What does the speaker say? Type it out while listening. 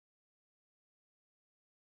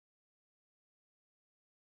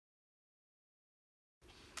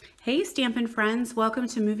Hey Stampin' friends, welcome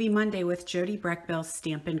to Movie Monday with Jody Breckbill,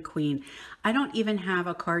 Stampin' Queen. I don't even have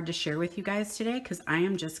a card to share with you guys today because I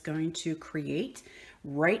am just going to create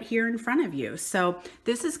right here in front of you. So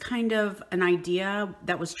this is kind of an idea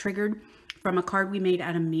that was triggered from a card we made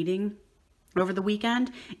at a meeting over the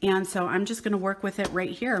weekend. And so I'm just going to work with it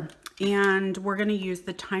right here. And we're going to use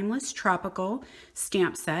the Timeless Tropical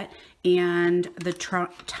stamp set and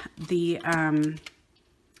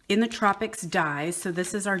in the Tropics dies. So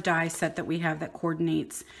this is our die set that we have that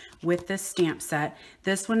coordinates with this stamp set.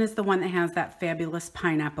 This one is the one that has that fabulous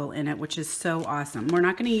pineapple in it, which is so awesome. We're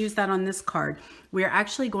not going to use that on this card. We're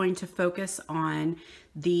actually going to focus on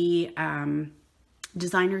the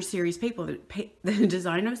designer series paper, the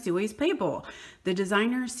designer series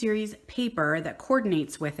paper that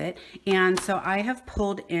coordinates with it. And so I have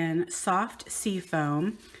pulled in soft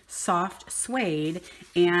seafoam, soft suede,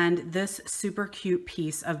 and this super cute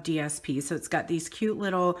piece of DSP. So it's got these cute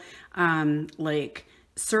little like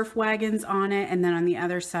surf wagons on it, and then on the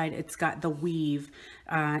other side it's got the weave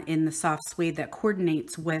in the soft suede that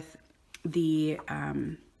coordinates with the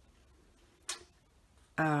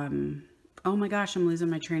oh my gosh, I'm losing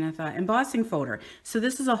my train of thought. Embossing folder. So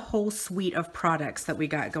this is a whole suite of products that we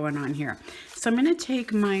got going on here. So I'm going to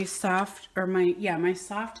take my soft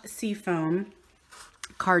seafoam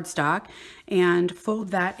cardstock and fold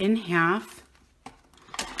that in half. I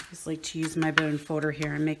just like to use my bone folder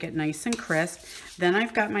here and make it nice and crisp. Then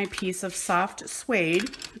I've got my piece of soft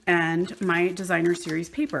suede and my designer series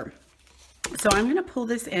paper. So I'm going to pull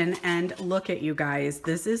this in and look at you guys.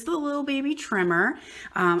 This is the little baby trimmer.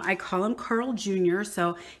 I call him Carl Jr.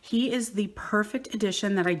 So he is the perfect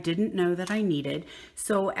addition that I didn't know that I needed.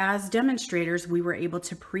 So as demonstrators, we were able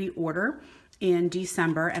to pre-order in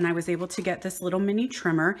December, and I was able to get this little mini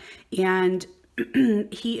trimmer, and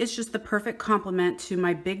he is just the perfect complement to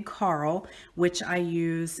my big Carl, which I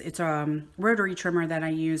use. It's a rotary trimmer that I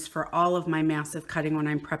use for all of my massive cutting when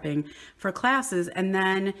I'm prepping for classes. And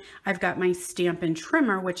then I've got my Stampin'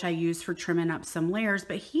 trimmer, which I use for trimming up some layers,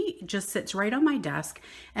 but he just sits right on my desk.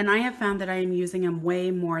 And I have found that I am using him way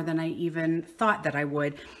more than I even thought that I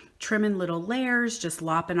would. Trimming little layers, just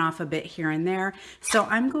lopping off a bit here and there. So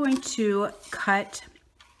I'm going to cut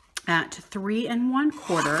at 3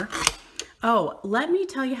 1/4. Oh, let me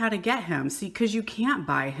tell you how to get him. See, because you can't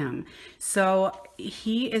buy him. So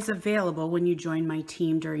he is available when you join my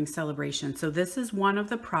team during celebration. So this is one of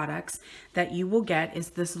the products that you will get, is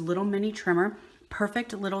this little mini trimmer.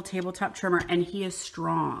 Perfect little tabletop trimmer, and he is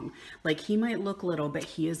strong. Like, he might look little, but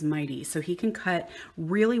he is mighty. So he can cut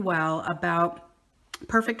really well, about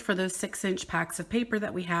perfect for those 6-inch packs of paper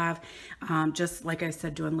that we have. Just like I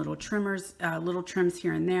said, doing little trimmers, little trims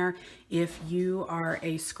here and there. If you are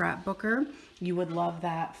a scrapbooker, you would love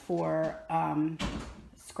that for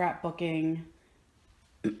scrapbooking,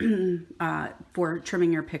 for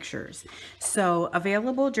trimming your pictures. So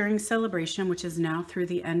available during celebration, which is now through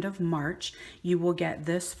the end of March, you will get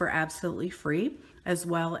this for absolutely free, as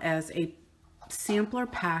well as a sampler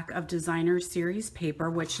pack of designer series paper,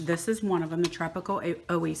 which this is one of them. The Tropical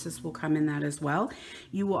Oasis will come in that as well.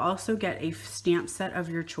 You will also get a stamp set of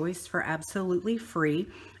your choice for absolutely free,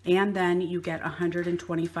 and then you get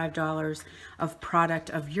 $125 of product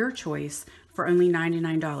of your choice for only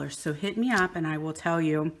 $99. So hit me up and I will tell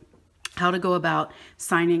you how to go about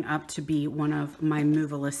signing up to be one of my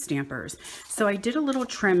Movalist stampers. So I did a little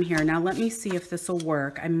trim here. Now let me see if this will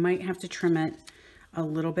work. I might have to trim it a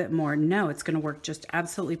little bit more. No, it's going to work just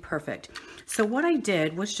absolutely perfect. So what I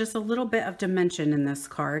did was just a little bit of dimension in this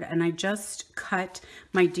card, and I just cut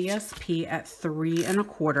my DSP at 3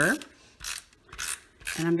 1/4,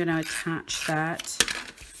 and I'm going to attach that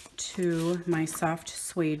to my soft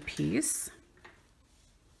suede piece.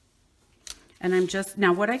 And I'm just,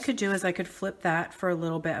 now what I could do is I could flip that for a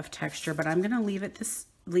little bit of texture, but I'm going to leave it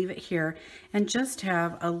here and just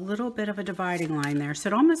have a little bit of a dividing line there. So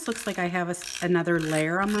it almost looks like I have another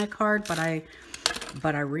layer on my card, but I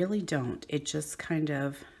really don't. It just kind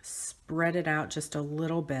of spread it out just a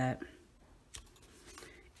little bit.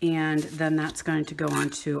 And then that's going to go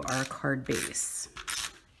onto our card base.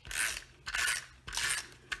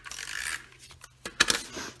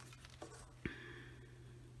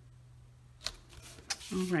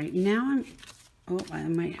 All right, now I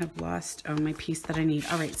might have lost my piece that I need.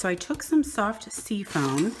 All right, so I took some soft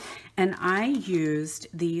seafoam and I used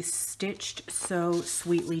the Stitched So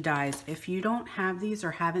Sweetly dies. If you don't have these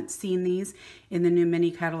or haven't seen these in the new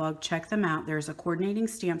mini catalog, check them out. There's a coordinating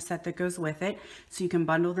stamp set that goes with it, so you can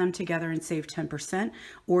bundle them together and save 10%,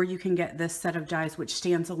 or you can get this set of dies which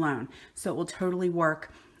stands alone. So it will totally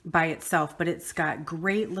work by itself, but it's got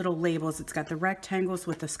great little labels. It's got the rectangles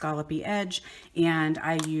with the scallopy edge, and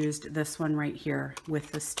I used this one right here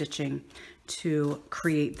with the stitching to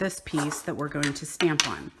create this piece that we're going to stamp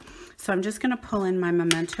on. So I'm just going to pull in my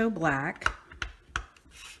Memento Black,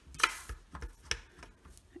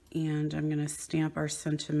 and I'm going to stamp our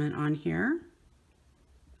sentiment on here.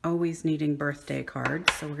 Always needing birthday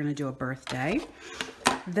cards, so we're going to do a birthday.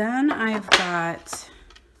 Then I've got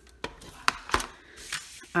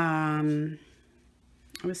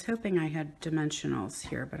I was hoping I had dimensionals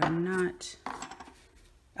here, but I'm not.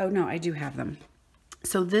 Oh no, I do have them.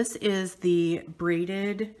 So this is the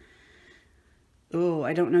braided, oh,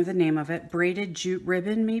 I don't know the name of it, braided jute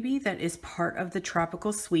ribbon maybe, that is part of the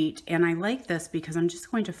Tropical Suite. And I like this because I'm just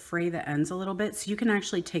going to fray the ends a little bit. So you can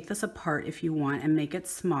actually take this apart if you want and make it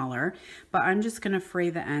smaller, but I'm just going to fray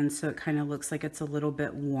the ends so it kind of looks like it's a little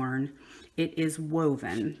bit worn. It is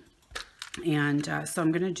woven. And so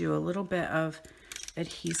I'm going to do a little bit of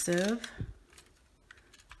adhesive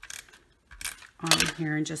on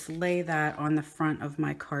here and just lay that on the front of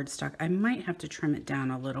my cardstock. I might have to trim it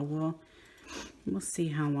down a little. We'll see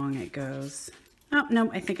how long it goes. Oh, no,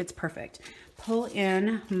 I think it's perfect. Pull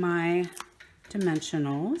in my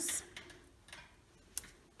dimensionals.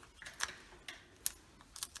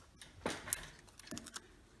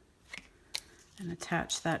 And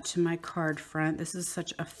attach that to my card front. This is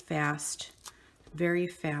such a fast, very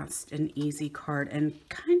fast and easy card, and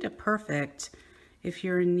kind of perfect if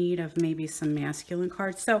you're in need of maybe some masculine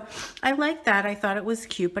cards. So I like that. I thought it was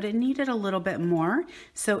cute, but it needed a little bit more.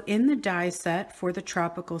 So in the die set for the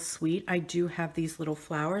Tropical Suite, I do have these little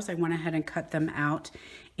flowers. I went ahead and cut them out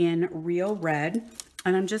in real red,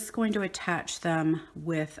 and I'm just going to attach them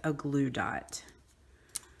with a glue dot.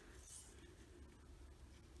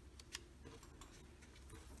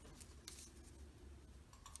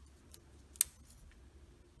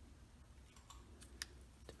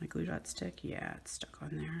 My glue dot stick? Yeah, it's stuck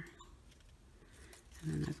on there.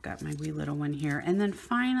 And then I've got my wee little one here. And then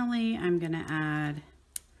finally, I'm going to add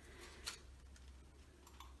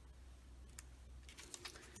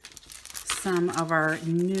some of our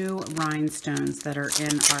new rhinestones that are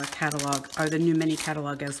in our catalog, or the new mini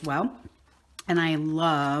catalog as well. And I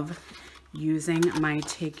love using my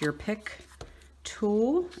Take Your Pick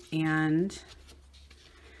tool and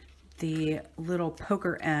the little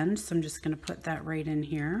poker end. So I'm just going to put that right in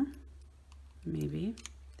here. Maybe.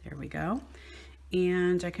 There we go.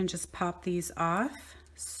 And I can just pop these off.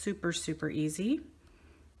 Super, super easy.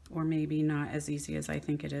 Or maybe not as easy as I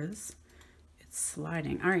think it is. It's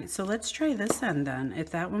sliding. All right, so let's try this end then. If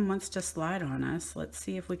that one wants to slide on us, let's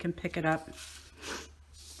see if we can pick it up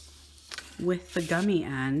with the gummy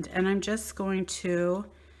end. And I'm just going to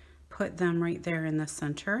put them right there in the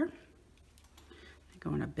center. I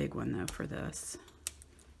want a big one though for this.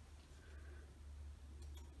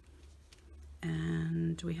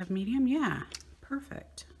 And do we have medium? Yeah,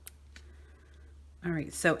 perfect. All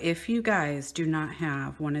right, so if you guys do not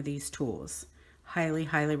have one of these tools, highly,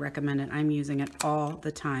 highly recommend it. I'm using it all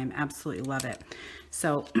the time. Absolutely love it.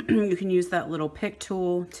 So you can use that little pick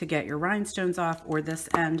tool to get your rhinestones off, or this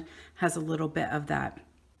end has a little bit of that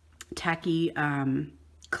tacky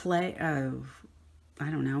clay, I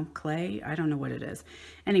don't know, clay, I don't know what it is.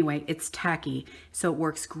 Anyway, it's tacky, so it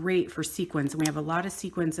works great for sequins. And we have a lot of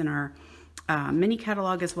sequins in our mini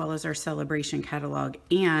catalog as well as our celebration catalog.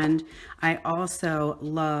 And I also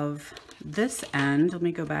love this end. Let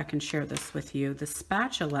me go back and share this with you, the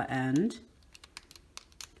spatula end.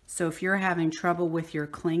 So if you're having trouble with your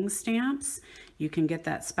cling stamps, you can get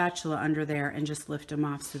that spatula under there and just lift them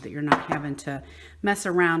off so that you're not having to mess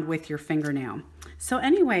around with your fingernail. So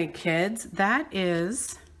anyway, kids, that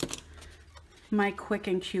is my quick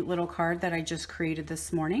and cute little card that I just created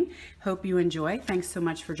this morning. Hope you enjoy. Thanks so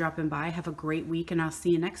much for dropping by. Have a great week, and I'll see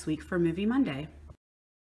you next week for Movie Monday.